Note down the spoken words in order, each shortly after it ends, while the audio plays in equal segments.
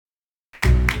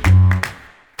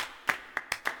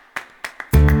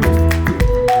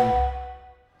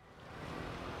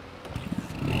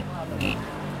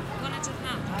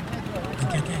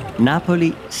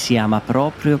Napoli si ama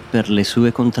proprio per le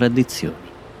sue contraddizioni.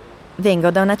 Vengo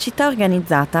da una città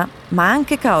organizzata, ma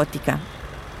anche caotica.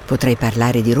 Potrei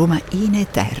parlare di Roma in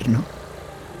eterno.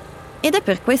 Ed è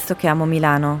per questo che amo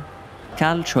Milano.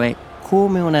 Calcio è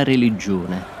come una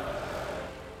religione.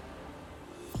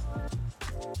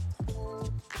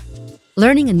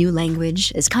 Learning a new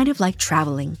language is kind of like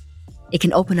traveling. It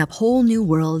can open up whole new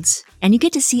worlds, and you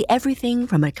get to see everything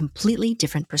from a completely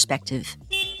different perspective.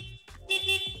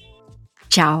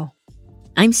 Ciao.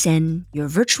 I'm Sen, your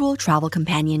virtual travel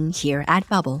companion here at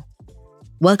Bubble.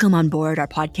 Welcome on board our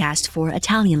podcast for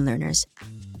Italian learners,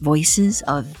 Voices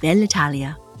of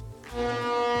Bell'Italia.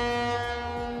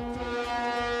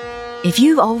 If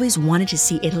you've always wanted to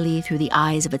see Italy through the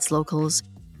eyes of its locals,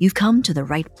 you've come to the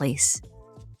right place.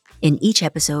 In each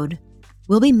episode,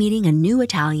 we'll be meeting a new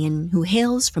Italian who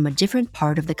hails from a different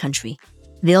part of the country.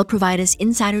 They'll provide us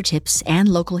insider tips and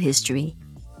local history.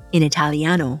 In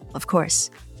Italiano, of course.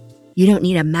 You don't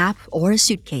need a map or a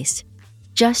suitcase,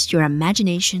 just your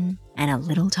imagination and a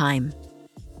little time.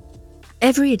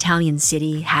 Every Italian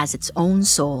city has its own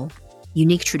soul,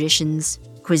 unique traditions,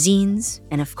 cuisines,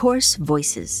 and of course,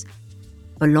 voices.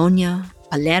 Bologna,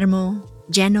 Palermo,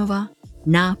 Genova,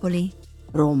 Napoli,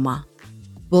 Roma.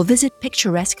 We'll visit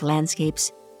picturesque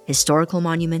landscapes, historical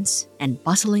monuments, and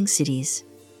bustling cities,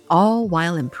 all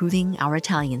while improving our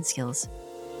Italian skills.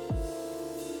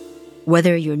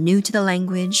 Whether you're new to the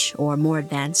language or more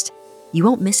advanced, you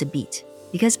won't miss a beat,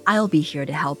 because I'll be here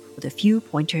to help with a few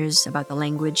pointers about the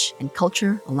language and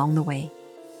culture along the way.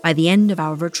 By the end of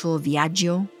our virtual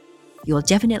viaggio, you'll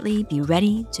definitely be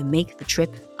ready to make the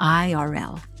trip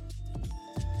IRL.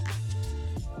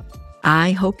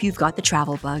 I hope you've got the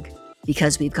travel bug,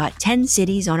 because we've got 10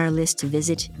 cities on our list to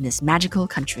visit in this magical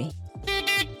country.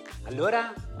 Allora,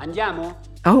 andiamo?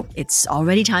 Oh, it's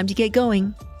already time to get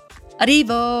going.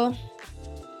 Arrivo!